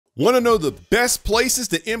Want to know the best places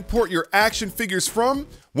to import your action figures from?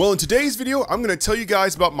 Well, in today's video, I'm going to tell you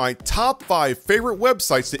guys about my top 5 favorite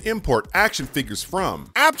websites to import action figures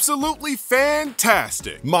from. Absolutely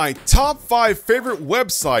fantastic! My top 5 favorite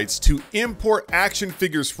websites to import action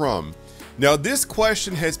figures from. Now, this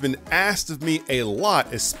question has been asked of me a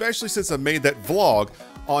lot, especially since I made that vlog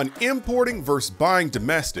on importing versus buying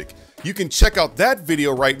domestic. You can check out that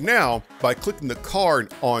video right now by clicking the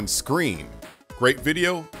card on screen. Great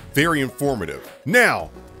video, very informative. Now,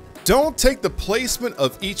 don't take the placement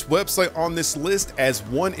of each website on this list as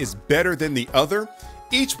one is better than the other.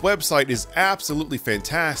 Each website is absolutely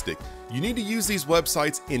fantastic. You need to use these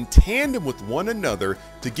websites in tandem with one another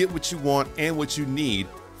to get what you want and what you need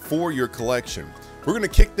for your collection. We're gonna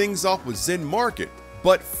kick things off with zenmarket,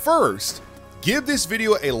 but first, give this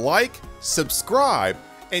video a like, subscribe,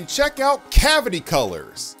 and check out Cavity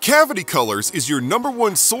Colors. Cavity Colors is your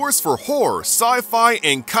 #1 source for horror, sci-fi,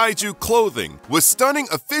 and kaiju clothing. With stunning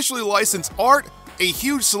officially licensed art, a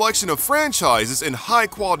huge selection of franchises, and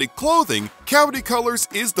high-quality clothing, Cavity Colors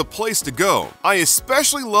is the place to go. I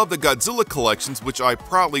especially love the Godzilla collections, which I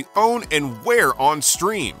proudly own and wear on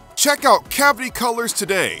stream. Check out Cavity Colors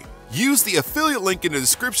today. Use the affiliate link in the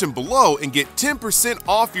description below and get 10%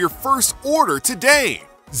 off your first order today.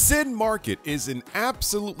 zenmarket is an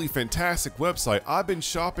absolutely fantastic website I've been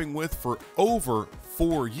shopping with for over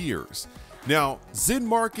 4 years. Now,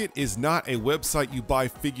 zenmarket is not a website you buy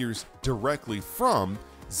figures directly from.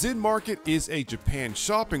 zenmarket is a Japan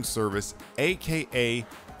shopping service, aka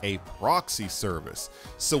a proxy service.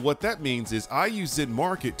 So what that means is I use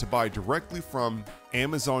zenmarket to buy directly from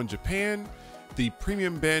Amazon Japan, the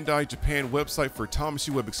Premium Bandai Japan website for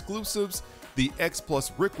Tamashii web exclusives, the X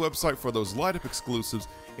Plus Rick website for those light-up exclusives,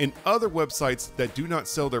 and other websites that do not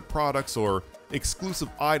sell their products or exclusive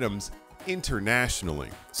items internationally.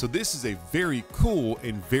 So this is a very cool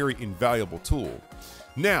and very invaluable tool.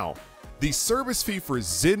 Now, the service fee for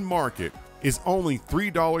zenmarket is only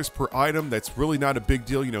 $3 per item. That's really not a big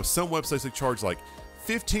deal. You know, some websites they charge like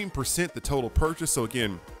 15% the total purchase. So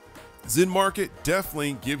again, zenmarket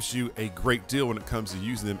definitely gives you a great deal when it comes to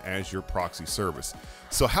using them as your proxy service.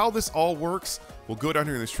 So how this all works, we'll go down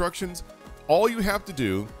here in the instructions. All you have to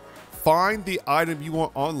do, find the item you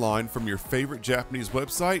want online from your favorite Japanese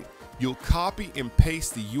website. You'll copy and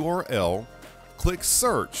paste the URL, click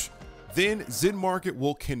search, then zenmarket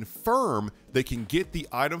will confirm they can get the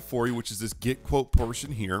item for you, which is this get quote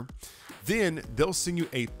portion here. Then they'll send you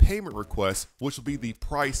a payment request, which will be the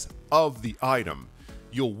price of the item.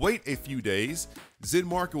 You'll wait a few days.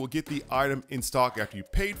 zenmarket will get the item in stock after you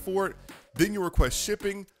paid for it. Then you'll request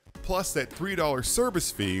shipping plus that $3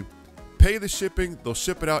 service fee. Pay the shipping, they'll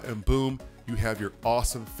ship it out, and boom, you have your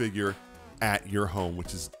awesome figure at your home,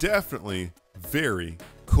 which is definitely very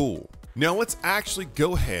cool. Now let's actually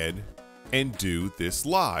go ahead and do this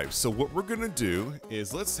live. So what we're gonna do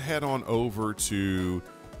is let's head on over to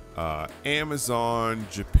Amazon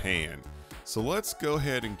Japan. So let's go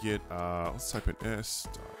ahead and get, let's type in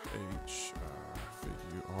s.h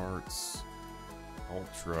figure arts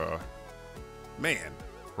ultra man,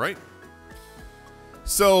 right?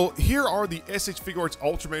 So here are the SH Figure Arts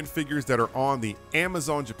Ultraman figures that are on the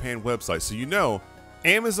Amazon Japan website. So you know,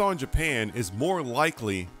 Amazon Japan is more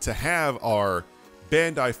likely to have our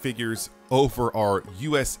Bandai figures over our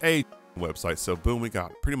USA website. So boom, we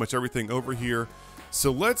got pretty much everything over here.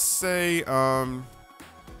 So let's say,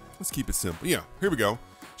 let's keep it simple. Yeah, here we go.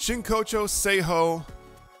 Shinkocho Seiho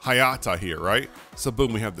Hayata here, right? So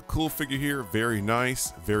boom, we have the cool figure here. Very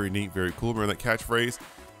nice, very neat, very cool. Remember that catchphrase?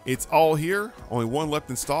 It's all here, only one left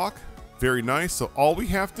in stock. Very nice. So all we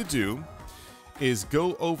have to do is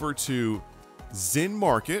go over to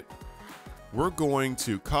zenmarket. We're going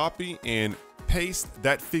to copy and paste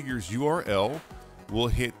that figure's URL. We'll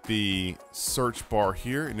hit the search bar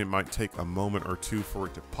here, and it might take a moment or two for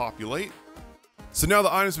it to populate. So now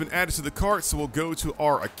the item's been added to the cart, so we'll go to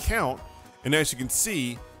our account, and as you can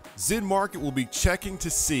see, zenmarket will be checking to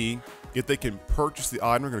see if they can purchase the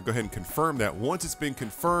item. We're gonna go ahead and confirm that. Once it's been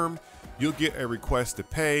confirmed, you'll get a request to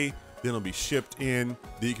pay, then it'll be shipped in,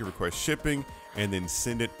 then you can request shipping, and then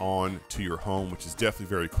send it on to your home, which is definitely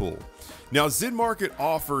very cool. Now, zenmarket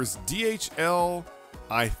offers DHL,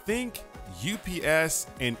 I think, UPS,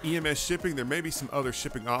 and EMS shipping. There may be some other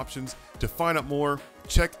shipping options. To find out more,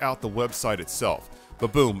 check out the website itself.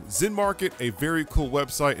 But boom, zenmarket, a very cool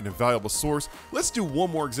website and a valuable source. Let's do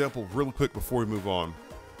one more example really quick before we move on.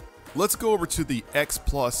 Let's go over to the X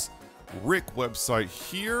Plus Rick website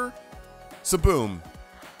here. So boom,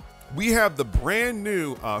 we have the brand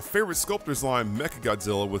new favorite sculptors line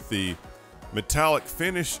Mechagodzilla with the Metallic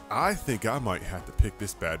finish. I think I might have to pick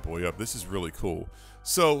this bad boy up. This is really cool.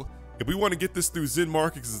 So if we want to get this through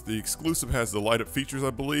zenmarket, because the exclusive has the light up features, I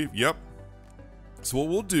believe. Yep. So what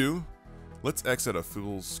we'll do, let's exit a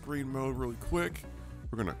full screen mode really quick.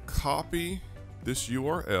 We're going to copy this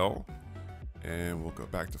URL and we'll go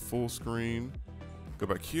back to full screen. Go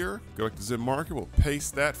back here, go back to zenmarket. We'll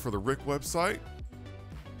paste that for the Rick website.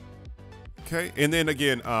 Okay, and then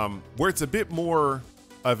again, where it's a bit more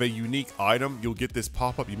of a unique item, you'll get this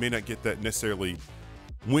pop-up. You may not get that necessarily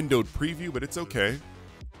windowed preview, but it's okay.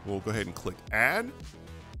 We'll go ahead and click add.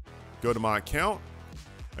 Go to my account.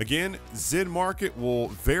 Again, zenmarket will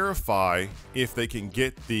verify if they can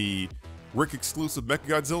get the Rick exclusive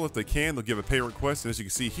Mechagodzilla. If they can, they'll give a pay request. And as you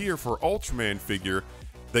can see here for Ultraman figure,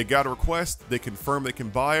 they got a request, they confirm they can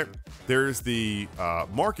buy it. There's the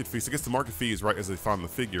market fee. So I guess the market fee is right as they find the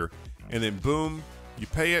figure. And then boom, you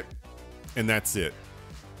pay it, and that's it.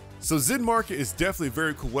 So zenmarket is definitely a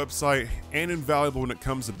very cool website and invaluable when it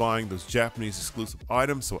comes to buying those Japanese exclusive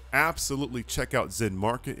items. So absolutely check out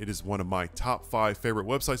zenmarket. It is one of my top 5 favorite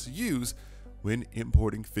websites to use when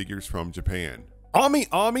importing figures from Japan.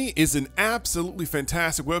 AmiAmi is an absolutely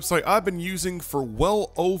fantastic website I've been using for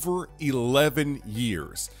well over 11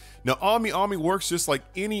 years. Now, AmiAmi works just like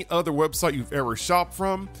any other website you've ever shopped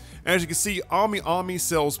from. As you can see, AmiAmi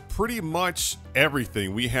sells pretty much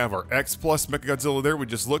everything. We have our X Plus Mechagodzilla there we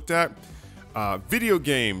just looked at. Video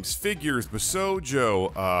games, figures,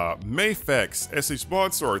 Basoujo, Mafex, SH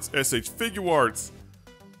Monster Arts, SH Figure Arts,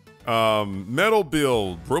 Metal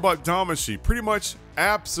Build, Robot Tamashii, pretty much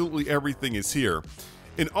absolutely everything is here.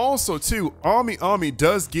 And also too, AmiAmi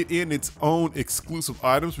does get in its own exclusive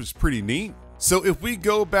items, which is pretty neat. So if we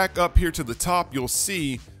go back up here to the top, you'll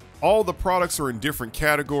see all the products are in different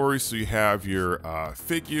categories. So you have your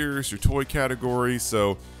figures, your toy category.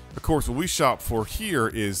 So of course, what we shop for here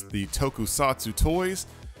is the Tokusatsu toys.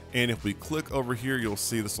 And if we click over here, you'll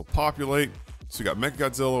see this will populate. So we got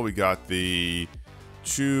Mechagodzilla, we got the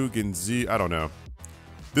Genki, I don't know.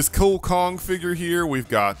 This cool Kong figure here, we've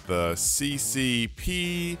got the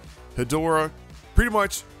CCP, Hedorah. Pretty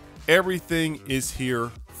much everything is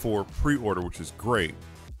here for pre-order, which is great.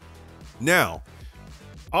 Now,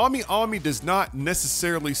 AmiAmi does not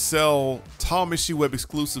necessarily sell Tamashii web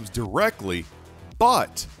exclusives directly,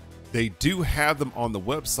 but they do have them on the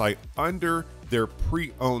website under their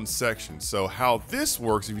pre-owned section. So how this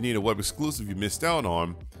works, if you need a web exclusive you missed out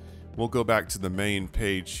on, we'll go back to the main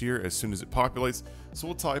page here as soon as it populates. So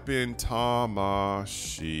we'll type in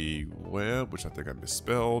Tamashii web, which I think I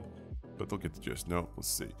misspelled, but they'll get the gist. No, let's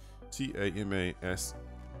see. Tamashii.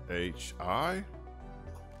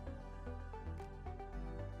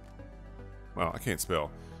 Wow, I can't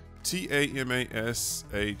spell. Tamashii.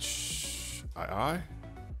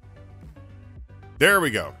 There we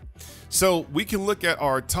go. So we can look at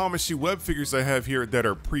our Tamashii web figures I have here that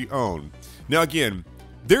are pre-owned. Now again,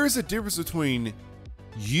 there is a difference between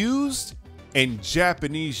used and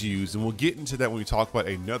Japanese used, and we'll get into that when we talk about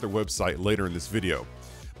another website later in this video.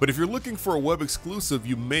 But if you're looking for a web exclusive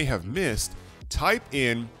you may have missed, type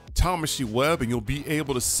in Tamashii web and you'll be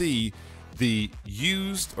able to see the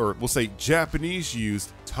used, or we'll say Japanese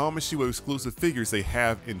used, Tamashii web exclusive figures they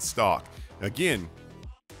have in stock. Again,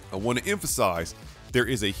 I want to emphasize there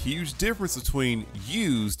is a huge difference between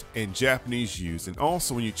used and Japanese used, and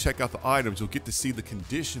also when you check out the items you'll get to see the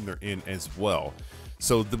condition they're in as well.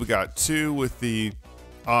 So we got 2 with the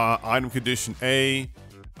item condition A,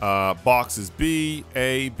 boxes B,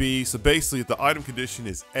 A, B. So basically if the item condition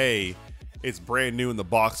is A, it's brand new and the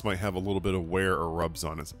box might have a little bit of wear or rubs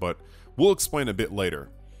on it, but we'll explain a bit later.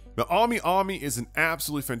 Now, AmiAmi is an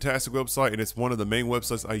absolutely fantastic website, and it's one of the main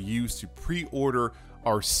websites I use to pre-order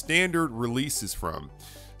our standard releases from.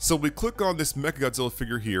 So we click on this Mechagodzilla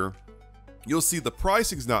figure here, you'll see the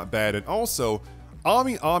pricing's not bad, and also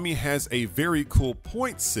AmiAmi has a very cool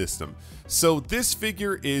point system. So this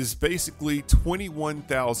figure is basically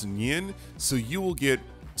 21,000 yen, so you will get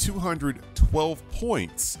 212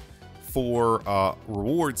 points for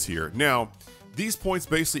rewards here. Now, these points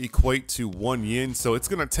basically equate to 1 yen, so it's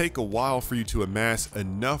gonna take a while for you to amass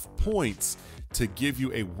enough points to give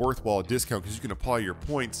you a worthwhile discount, because you can apply your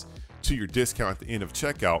points to your discount at the end of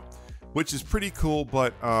checkout, which is pretty cool,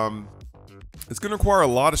 but it's gonna require a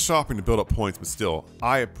lot of shopping to build up points, but still,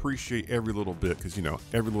 I appreciate every little bit, because you know,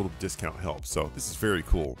 every little discount helps, so this is very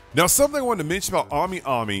cool. Now, something I wanted to mention about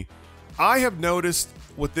AmiAmi, I have noticed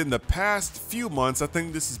within the past few months, I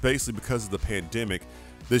think this is basically because of the pandemic,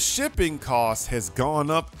 the shipping cost has gone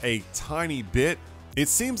up a tiny bit. It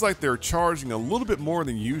seems like they're charging a little bit more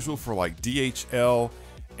than usual for like DHL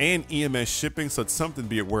and EMS shipping, so it's something to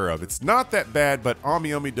be aware of. It's not that bad, but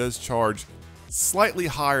AmiAmi does charge slightly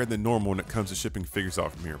higher than normal when it comes to shipping figures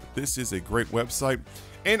out from here. But this is a great website.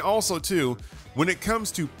 And also too, when it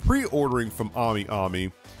comes to pre-ordering from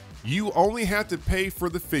AmiAmi, you only have to pay for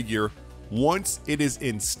the figure once it is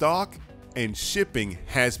in stock and shipping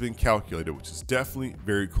has been calculated, which is definitely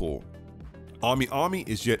very cool. AmiAmi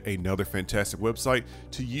is yet another fantastic website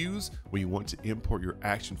to use when you want to import your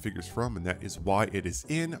action figures from, and that is why it is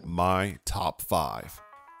in my top 5.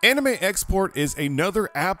 Anime Export is another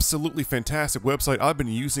absolutely fantastic website I've been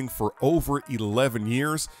using for over 11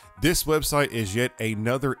 years. This website is yet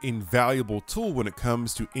another invaluable tool when it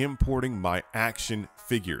comes to importing my action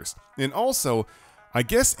figures. And also, I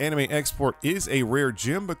guess Anime Export is a rare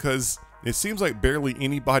gem because it seems like barely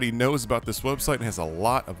anybody knows about this website and has a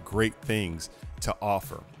lot of great things to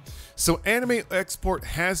offer. So Anime Export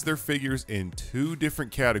has their figures in 2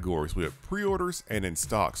 different categories. We have pre-orders and in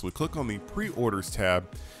stock. So we click on the pre-orders tab,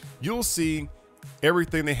 you'll see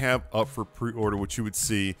everything they have up for pre-order, which you would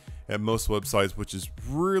see at most websites, which is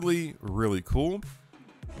really, really cool.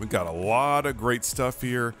 We've got a lot of great stuff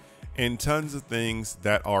here and tons of things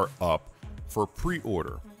that are up for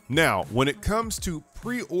pre-order. Now, when it comes to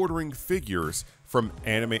pre-ordering figures from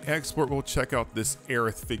Anime Export, we'll check out this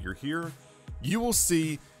Aerith figure here. You will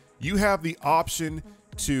see you have the option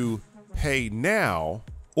to pay now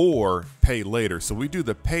or pay later. So we do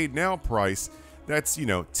the pay now price, that's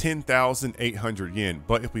 10,800 yen.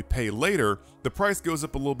 But if we pay later, the price goes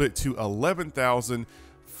up a little bit to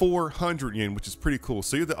 11,400 yen, which is pretty cool.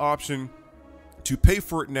 So you have the option to pay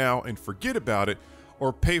for it now and forget about it,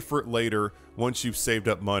 or pay for it later once you've saved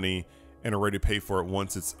up money and are ready to pay for it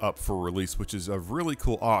once it's up for release, which is a really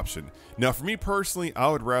cool option. Now, for me personally, I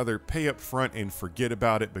would rather pay up front and forget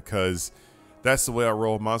about it because that's the way I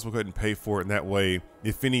roll. Might as well go ahead and pay for it, and that way,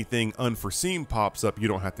 if anything unforeseen pops up, you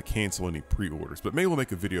don't have to cancel any pre-orders. But maybe we'll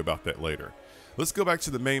make a video about that later. Let's go back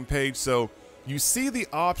to the main page. So you see the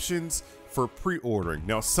options for pre-ordering.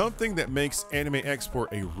 Now, something that makes Anime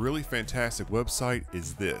Export a really fantastic website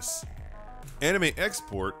is this. Anime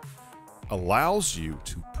Export allows you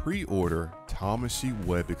to pre-order Tamashii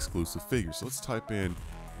web exclusive figures. So let's type in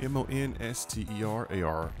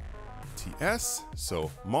MONSTERARTS,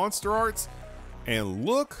 so Monster Arts, and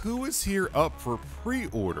look who is here up for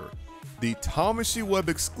pre-order. The Tamashii web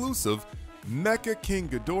exclusive Mecha King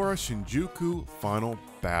Ghidorah Shinjuku Final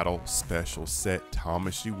Battle Special Set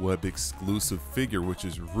Tamashii web exclusive figure, which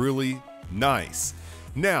is really nice.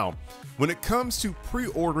 Now, when it comes to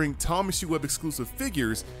pre-ordering Tamashii web exclusive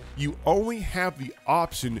figures, you only have the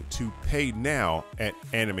option to pay now at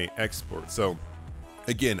Anime Export. So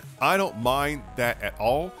again, I don't mind that at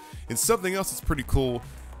all. And something else that's pretty cool,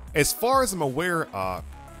 as far as I'm aware,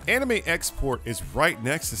 Anime Export is right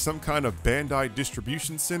next to some kind of Bandai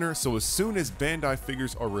distribution center. So as soon as Bandai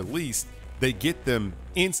figures are released, they get them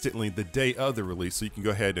instantly the day of the release. So you can go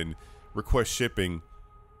ahead and request shipping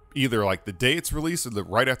either like the day it's released or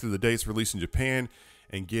right after the day it's released in Japan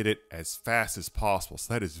and get it as fast as possible.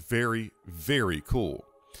 So that is very, very cool.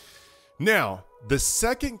 Now, the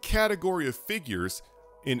second category of figures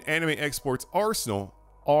in Anime Export's arsenal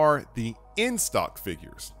are the in-stock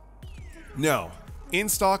figures. Now,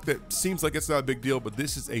 in-stock, that seems like it's not a big deal, but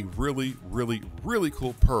this is a really, really, really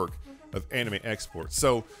cool perk of Anime Export.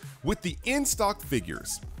 So with the in-stock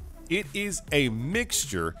figures, it is a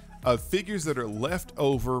mixture of figures that are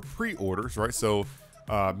leftover pre-orders, right? So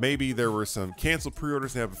maybe there were some canceled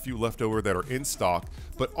pre-orders, they have a few leftover that are in stock,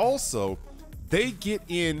 but also they get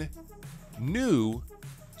in new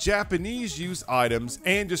Japanese used items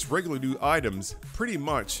and just regular new items pretty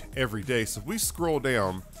much every day. So if we scroll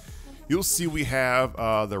down, you'll see we have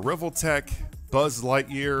the Revoltech Buzz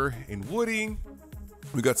Lightyear and Woody.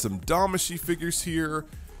 We got some Tamashii figures here.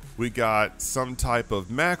 We got some type of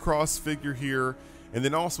Macross figure here. And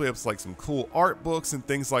then also we have like some cool art books and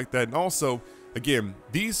things like that. And also, again,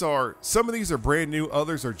 some of these are brand new,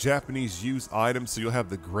 others are Japanese used items, so you'll have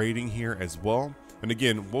the grading here as well. And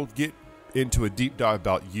again, we'll get into a deep dive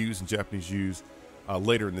about used and Japanese used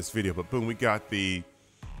later in this video. But boom, we got the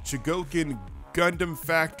Chigoken Gundam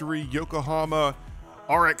Factory Yokohama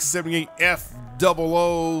RX-78F00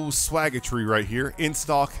 Swaggetry right here, in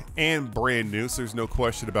stock and brand new. So there's no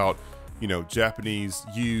question about, Japanese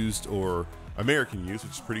used or American used,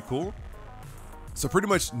 which is pretty cool. So pretty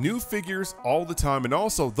much new figures all the time, and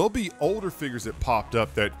also there'll be older figures that popped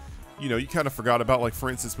up that you kind of forgot about. Like for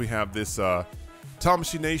instance, we have this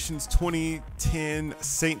Tamashii Nations 2010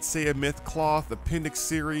 Saint Seiya Myth Cloth Appendix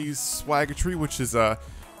Series Swaggetry, which is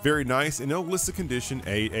very nice, and it'll list the condition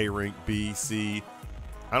A rank, B, C.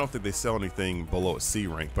 I don't think they sell anything below a C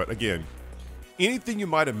rank, but again, anything you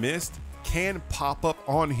might have missed can pop up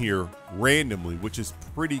on here randomly, which is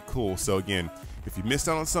pretty cool. So again, if you missed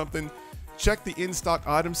out on something, check the in-stock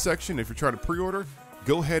items section. If you're trying to pre-order,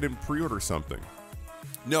 go ahead and pre-order something.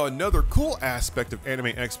 Now, another cool aspect of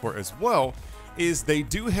Anime Export as well is they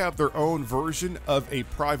do have their own version of a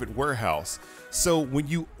private warehouse. So when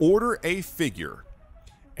you order a figure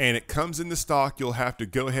and it comes in the stock, you'll have to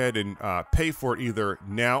go ahead and pay for it either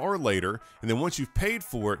now or later. And then once you've paid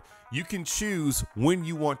for it, you can choose when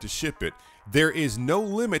you want to ship it. There is no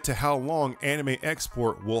limit to how long Anime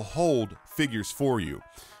Export will hold figures for you.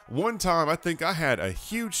 One time, I think I had a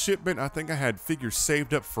huge shipment. I think I had figures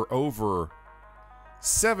saved up for over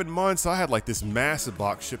 7 months. I had like this massive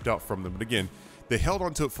box shipped out from them. But again, they held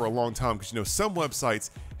onto it for a long time because, you know, some websites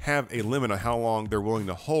have a limit on how long they're willing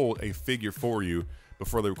to hold a figure for you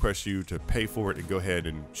before they request you to pay for it and go ahead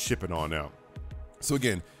and ship it on out. So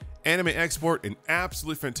again, Anime Export, an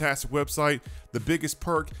absolutely fantastic website. The biggest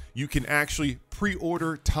perk, you can actually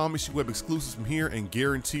pre-order Tamashii web exclusives from here and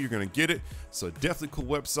guarantee you're going to get it. So definitely cool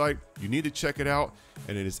website. You need to check it out.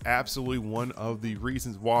 And it is absolutely one of the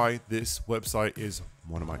reasons why this website is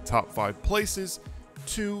one of my top 5 places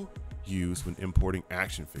to use when importing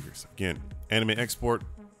action figures. Again, Anime Export,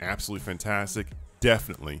 absolutely fantastic.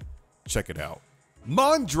 Definitely check it out.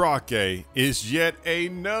 Mandrake is yet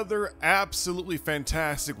another absolutely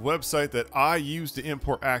fantastic website that I use to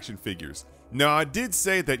import action figures. Now, I did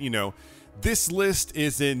say that, you know, this list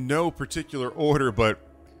is in no particular order, but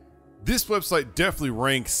this website definitely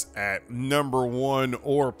ranks at #1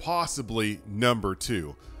 or possibly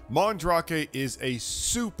 #2. Mandrake is a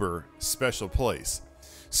super special place.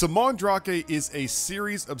 So Mandrake is a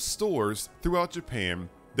series of stores throughout Japan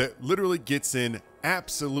that literally gets in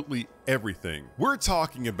absolutely everything. We're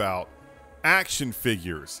talking about action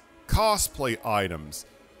figures, cosplay items,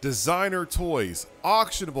 designer toys,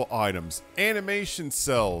 auctionable items, animation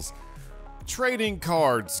cells, trading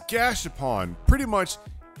cards, gashapon, pretty much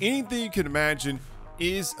anything you can imagine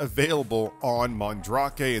is available on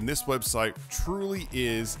Mandrake, and this website truly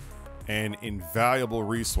is an invaluable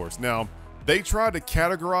resource. Now, they try to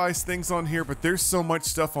categorize things on here, but there's so much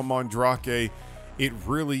stuff on Mandrake, it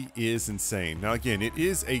really is insane. Now again, it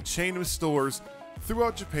is a chain of stores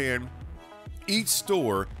throughout Japan. Each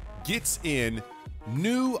store gets in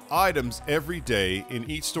new items every day, and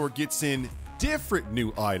each store gets in different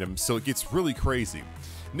new items, so it gets really crazy.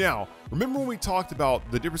 Now, remember when we talked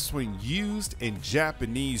about the difference between used and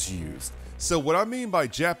Japanese used? So what I mean by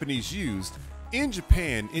Japanese used, in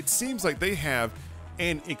Japan, it seems like they have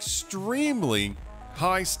an extremely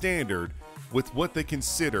high standard with what they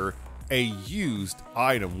consider a used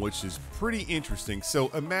item, which is pretty interesting. So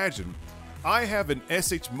imagine I have an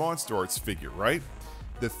SH Monster Arts figure, right?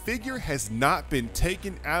 The figure has not been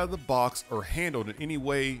taken out of the box or handled in any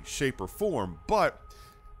way, shape, or form, but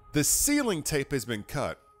the sealing tape has been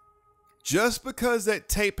cut. Just because that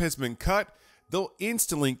tape has been cut, they'll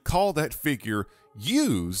instantly call that figure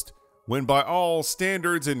used, when by all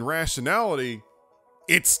standards and rationality,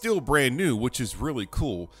 it's still brand new, which is really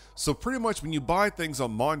cool. So pretty much when you buy things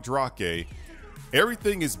on Mandrake,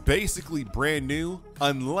 everything is basically brand new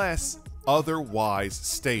unless otherwise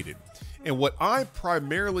stated. And what I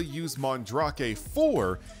primarily use Mandrake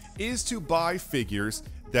for is to buy figures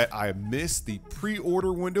that I missed the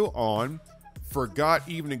pre-order window on, forgot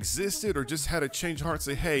even existed, or just had a change of heart,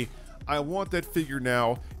 say, hey, I want that figure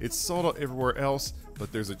now. It's sold out everywhere else,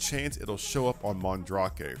 but there's a chance it'll show up on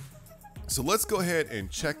Mandrake. So let's go ahead and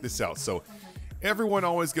check this out. So everyone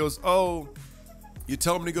always goes, oh, you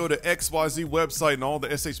tell them to go to XYZ website and all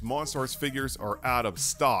the SH Monster Arts figures are out of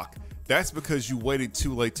stock. That's because you waited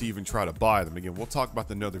too late to even try to buy them. Again, we'll talk about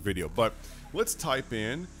that in another video, but let's type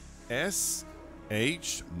in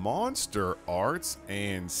SH Monster Arts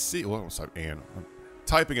and see, well, I'm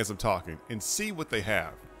typing as I'm talking, and see what they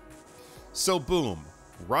have. So boom,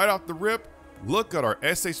 right off the rip, look at our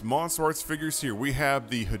SH Monster Arts figures here. We have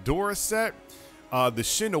the Hedorah set. The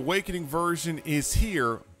Shin Awakening version is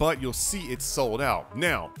here, but you'll see it's sold out.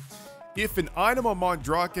 Now, if an item on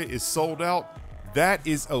Mandrake is sold out, that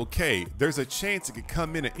is okay. There's a chance it could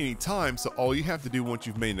come in at any time, so all you have to do once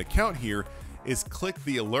you've made an account here is click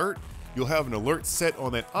the alert. You'll have an alert set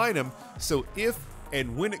on that item, so if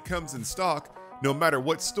and when it comes in stock, no matter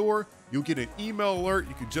what store, you'll get an email alert.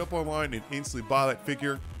 You can jump online and instantly buy that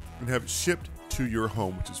figure and have it shipped to your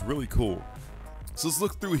home, which is really cool. So let's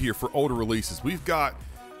look through here for older releases. We've got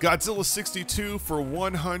Godzilla 62 for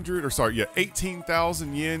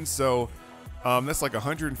 18,000 yen. So that's like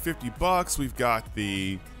 150 bucks. We've got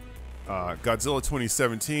the Godzilla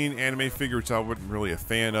 2017 anime figure, which I wasn't really a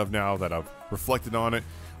fan of now that I've reflected on it.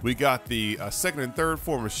 We got the second and third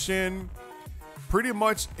form of Shin. Pretty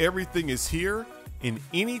much everything is here. And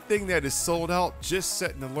anything that is sold out, just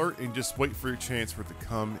set an alert and just wait for your chance for it to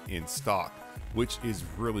come in stock, which is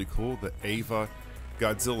really cool. The Ava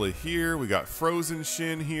Godzilla here, we got Frozen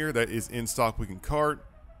Shin here that is in stock we can cart.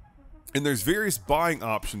 And there's various buying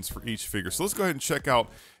options for each figure. So let's go ahead and check out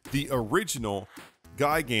the original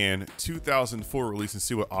Gigan 2004 release and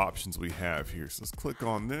see what options we have here. So let's click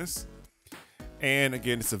on this. And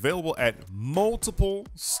again, it's available at multiple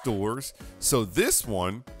stores. So this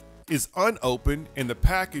one is unopened and the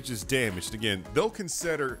package is damaged. Again, they'll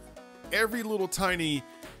consider every little tiny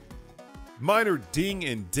minor ding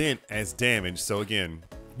and dent as damage. So again,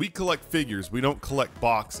 we collect figures, we don't collect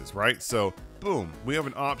boxes, right? So boom, we have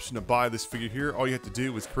an option to buy this figure here. All you have to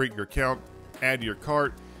do is create your account, add to your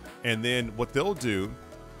cart, and then what they'll do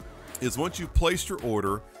is once you've placed your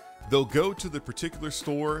order, they'll go to the particular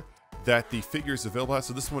store that the figure is available at.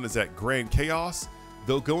 So this one is at Grand Chaos.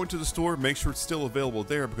 They'll go into the store, make sure it's still available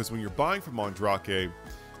there, because when you're buying from Mandrake,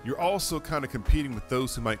 you're also kind of competing with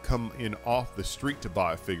those who might come in off the street to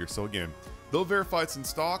buy a figure. So again, they'll verify it's in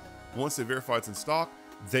stock. Once they verify it's in stock,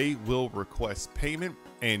 they will request payment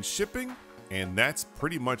and shipping, and that's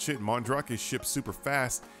pretty much it. Mandrake ships super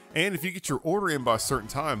fast, and if you get your order in by a certain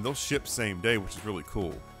time, they'll ship same day, which is really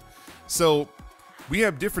cool. So we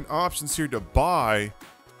have different options here to buy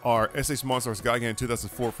our SH Monstars Gigan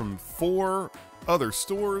 2004 from 4 other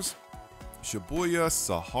stores: Shibuya,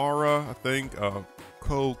 Sahara, I think,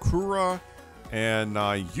 Kokura, and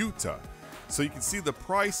Yuta. So you can see the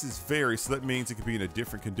prices vary, so that means it could be in a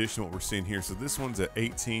different condition what we're seeing here. So this one's at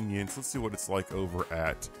 18 yen. So let's see what it's like over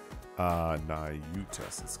at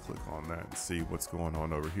Yuta. So let's click on that and see what's going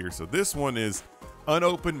on over here. So this one is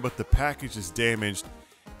unopened, but the package is damaged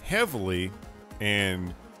heavily,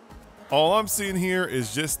 and all I'm seeing here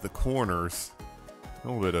is just the corners. A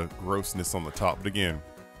little bit of grossness on the top, but again,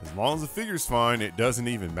 as long as the figure's fine, it doesn't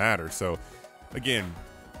even matter. So again,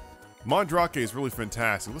 Mandrake is really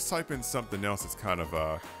fantastic. Let's type in something else that's kind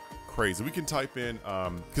of crazy. We can type in,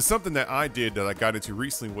 because something that I did that I got into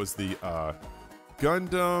recently was the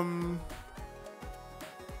Gundam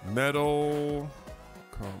metal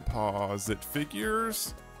composite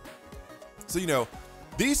figures. So, you know,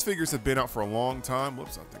 these figures have been out for a long time.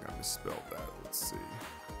 Whoops, I think I misspelled that. Let's see.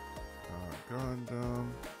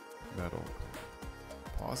 Gundam metal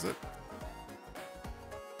composite.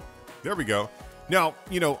 There we go. Now,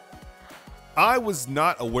 you know, I was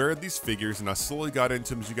not aware of these figures, and I slowly got into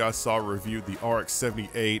them. As you guys saw, reviewed the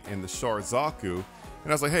RX-78 and the Sharzaku, and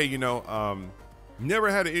I was like, hey, you know,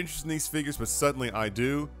 never had an interest in these figures, but suddenly I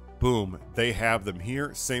do. Boom, they have them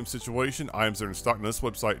here. Same situation. Items are in stock. Now, this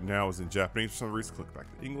website now is in Japanese for some reason. Click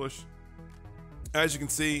back to English. As you can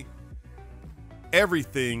see,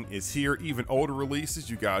 everything is here. Even older releases,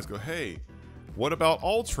 you guys go, hey, what about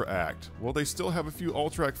Ultra Act? Well, they still have a few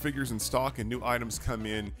Ultra Act figures in stock, and new items come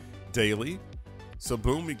in daily. So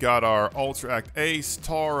boom, we got our Ultra Act Ace,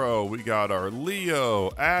 Taro, we got our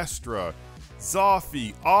Leo, Astra,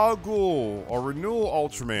 Zoffy, Agul, our Renewal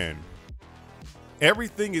Ultraman.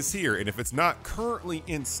 Everything is here, and if it's not currently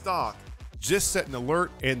in stock, just set an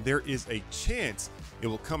alert and there is a chance it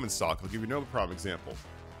will come in stock. I'll give you another prime example.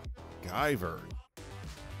 Guyver,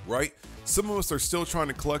 right? Some of us are still trying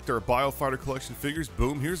to collect our Biofighter collection figures.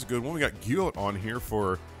 Boom, here's a good one. We got Gyot on here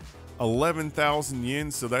for 11,000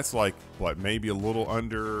 yen, so that's like, what, maybe a little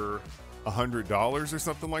under $100 or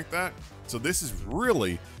something like that. So this is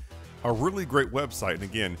really a really great website. And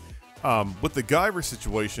again, with the Guyver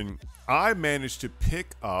situation, I managed to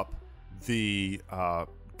pick up the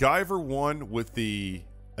Guyver one with the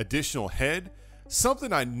additional head.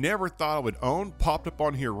 Something I never thought I would own popped up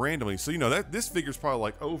on here randomly. So, you know, that this figure's probably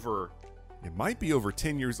like over, it might be over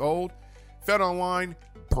 10 years old. Found online,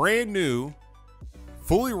 brand new,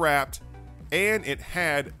 fully wrapped, and it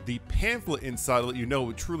had the pamphlet inside to let you know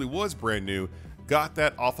it truly was brand new. Got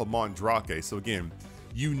that off of Mandrake. So again,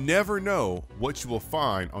 you never know what you will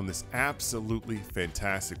find on this absolutely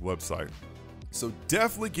fantastic website. So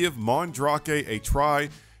definitely give Mandrake a try.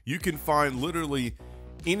 You can find literally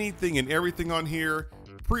anything and everything on here.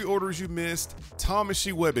 Pre-orders you missed,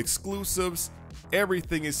 Tamashii web exclusives,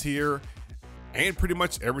 everything is here, and pretty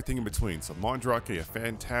much everything in between. So Mandrake, a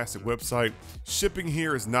fantastic website. Shipping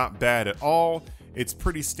here is not bad at all. It's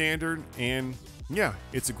pretty standard, and yeah,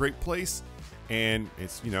 it's a great place. And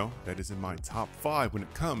it's, you know, that is in my top 5 when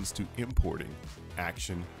it comes to importing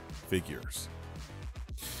action figures.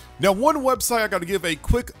 Now, one website I got to give a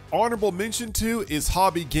quick honorable mention to is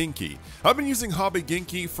Hobby Genki. I've been using Hobby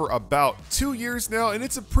Genki for about 2 years now, and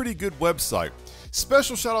it's a pretty good website.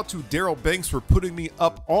 Special shout out to Daryl Banks for putting me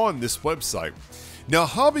up on this website. Now,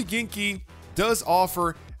 Hobby Genki does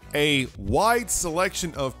offer a wide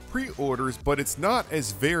selection of pre-orders, but it's not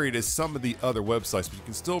as varied as some of the other websites, but you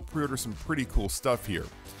can still pre-order some pretty cool stuff here.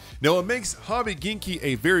 Now, what makes Hobby Genki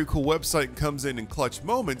a very cool website and comes in clutch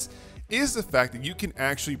moments is the fact that you can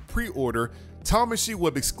actually pre-order Tamashii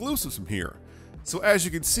web exclusives from here. So as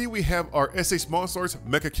you can see, we have our SH Monstars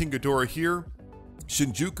Mecha King Ghidorah here,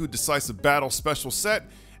 Shinjuku Decisive Battle Special Set,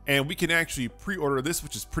 and we can actually pre-order this,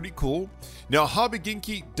 which is pretty cool. Now, Hobby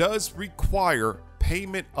Genki does require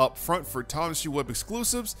payment up front for Tamashii web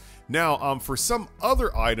exclusives. Now, for some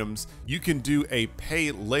other items, you can do a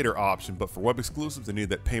pay later option, but for web exclusives, they need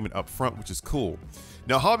that payment up front, which is cool.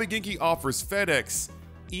 Now, Hobby Genki offers FedEx,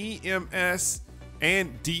 EMS,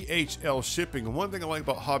 and DHL shipping. And one thing I like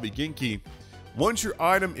about Hobby Genki, once your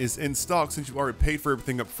item is in stock, since you've already paid for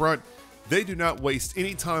everything up front, they do not waste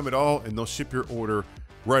any time at all, and they'll ship your order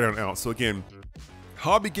right on out. So again,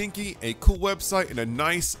 Hobby Genki, a cool website and a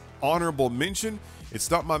nice honorable mention. It's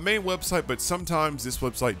not my main website, but sometimes this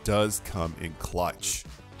website does come in clutch.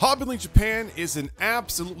 HobbyLink Japan is an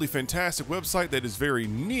absolutely fantastic website that is very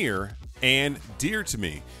near and dear to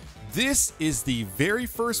me. This is the very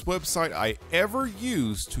first website I ever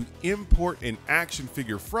used to import an action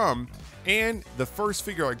figure from, and the first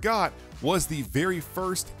figure I got was the very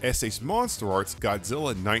first SH Monster Arts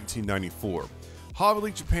Godzilla 1994.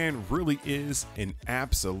 HobbyLink Japan really is an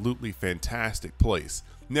absolutely fantastic place.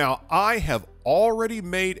 Now, I have already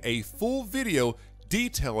made a full video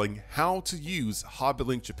detailing how to use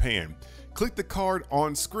HobbyLink Japan. Click the card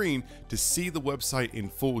on screen to see the website in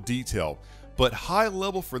full detail. But high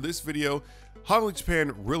level for this video, HobbyLink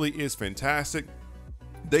Japan really is fantastic.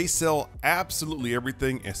 They sell absolutely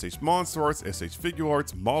everything: SH Monster Arts, SH Figure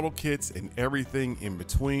Arts, model kits, and everything in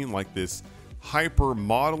between, like this hyper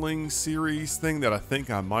modeling series thing that I think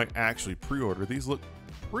I might actually pre-order. These look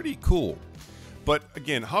pretty cool. But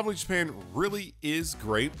again, HobbyLink Japan really is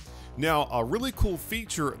great. Now, a really cool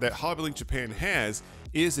feature that HobbyLink Japan has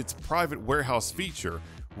is its private warehouse feature.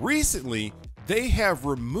 Recently, they have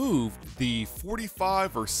removed the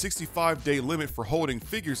 45 or 65 day limit for holding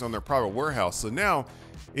figures on their private warehouse. So now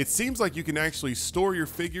it seems like you can actually store your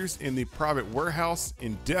figures in the private warehouse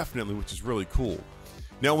indefinitely, which is really cool.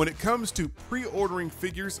 Now, when it comes to pre-ordering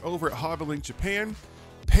figures over at HobbyLink Japan,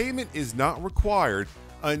 payment is not required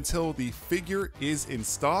until the figure is in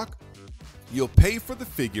stock. You'll pay for the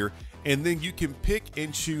figure, and then you can pick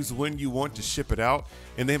and choose when you want to ship it out.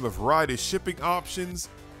 And they have a variety of shipping options: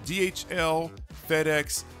 DHL,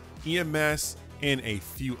 FedEx, EMS, and a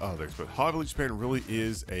few others. But HobbyLink Japan really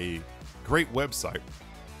is a great website.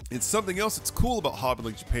 And something else that's cool about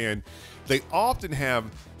HobbyLink Japan, they often have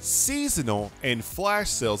seasonal and flash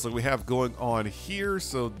sales like we have going on here.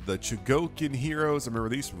 So the Chogokin Heroes, I remember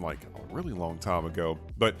these from like a really long time ago,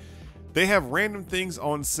 but they have random things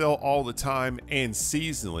on sale all the time and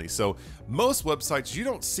seasonally. So most websites, you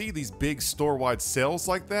don't see these big store-wide sales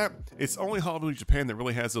like that. It's only HobbyLink Japan that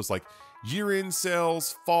really has those like year-end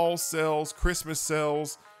sales, fall sales, Christmas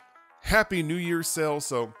sales, Happy New Year sales.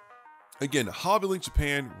 So again, HobbyLink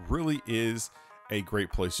Japan really is a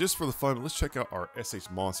great place. Just for the fun, let's check out our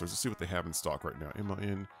SH Monsters. Let's see what they have in stock right now.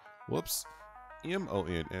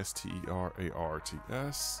 M-O-N-S-T-E-R-A-R-T-S.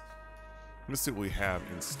 Let's see what we have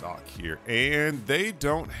in stock here. And they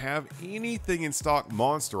don't have anything in stock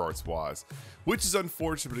Monster Arts wise, which is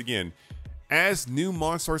unfortunate. But again, as new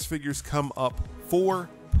Monster Arts figures come up for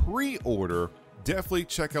pre-order, definitely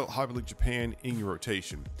check out HobbyLink Japan in your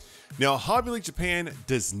rotation. Now, HobbyLink Japan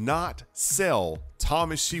does not sell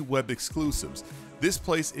Tamashii web exclusives. This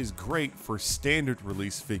place is great for standard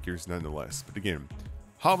release figures nonetheless. But again,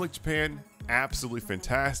 HobbyLink Japan, absolutely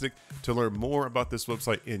fantastic. To learn more about this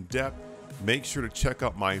website in depth, make sure to check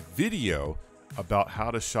out my video about how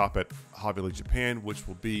to shop at HobbyLink Japan, which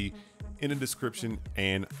will be in the description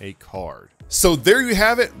and a card. So there you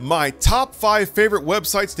have it, my top 5 favorite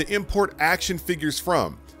websites to import action figures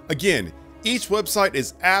from. Again, each website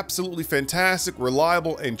is absolutely fantastic,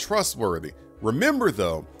 reliable, and trustworthy. Remember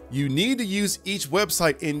though, you need to use each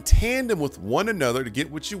website in tandem with one another to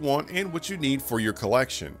get what you want and what you need for your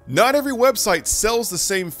collection. Not every website sells the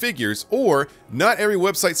same figures, or not every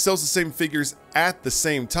website sells the same figures at the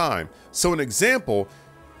same time. So an example,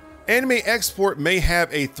 Anime Export may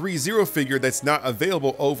have a 3-0 figure that's not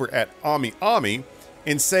available over at AmiAmi,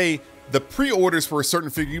 and say the pre-orders for a certain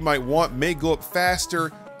figure you might want may go up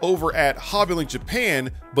faster over at HobbyLink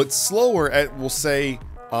Japan, but slower at, we'll say,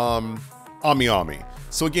 AmiAmi.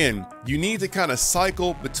 So again, you need to kind of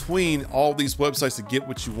cycle between all these websites to get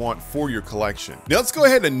what you want for your collection. Now let's go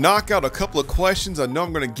ahead and knock out a couple of questions I know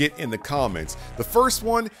I'm going to get in the comments. The first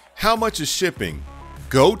one, how much is shipping?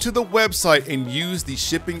 Go to the website and use the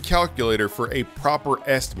shipping calculator for a proper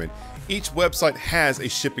estimate. Each website has a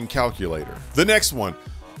shipping calculator. The next one,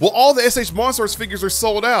 well, all the SH Monstars figures are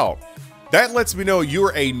sold out. That lets me know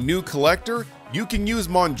you're a new collector. You can use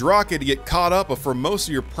Mandrake to get caught up, but for most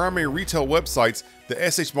of your primary retail websites, the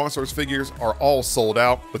SH Monstars figures are all sold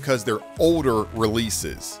out because they're older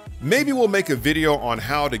releases. Maybe we'll make a video on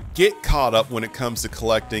how to get caught up when it comes to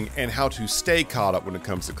collecting and how to stay caught up when it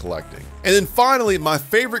comes to collecting. And then finally, my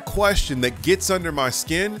favorite question that gets under my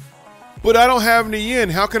skin, but I don't have any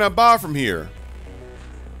yen, how can I buy from here?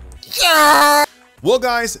 Yeah! Well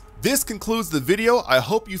guys, this concludes the video. I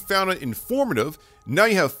hope you found it informative. Now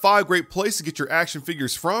you have 5 great places to get your action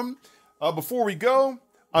figures from. Before we go,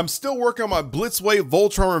 I'm still working on my Blitzwave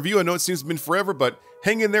Voltron review. I know it seems to have been forever, but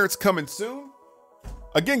hang in there, it's coming soon.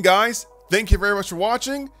 Again, guys, thank you very much for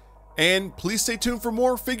watching, and please stay tuned for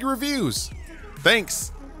more figure reviews.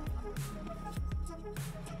 Thanks.